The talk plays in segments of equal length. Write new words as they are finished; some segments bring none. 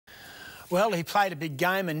Well, he played a big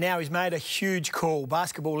game and now he's made a huge call.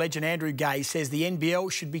 Basketball legend Andrew Gay says the NBL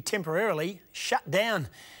should be temporarily shut down.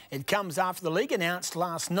 It comes after the league announced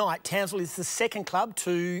last night Townsville is the second club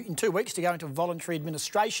in 2 weeks to go into voluntary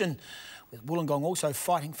administration. With Wollongong also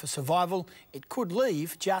fighting for survival, it could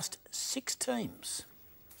leave just 6 teams.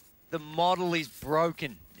 The model is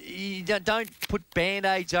broken. You don't put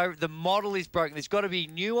band-aids over it. The model is broken. There's got to be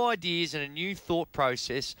new ideas and a new thought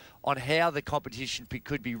process on how the competition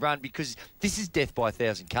could be run, because this is death by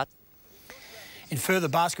 1,000 cuts. In further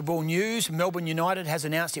basketball news, Melbourne United has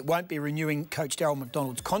announced it won't be renewing coach Daryl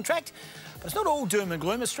McDonald's contract. But it's not all doom and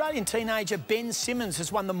gloom. Australian teenager Ben Simmons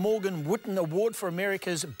has won the Morgan Wooten Award for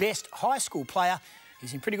America's Best High School Player.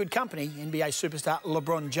 He's in pretty good company, NBA superstar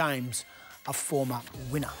LeBron James, a former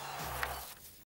winner.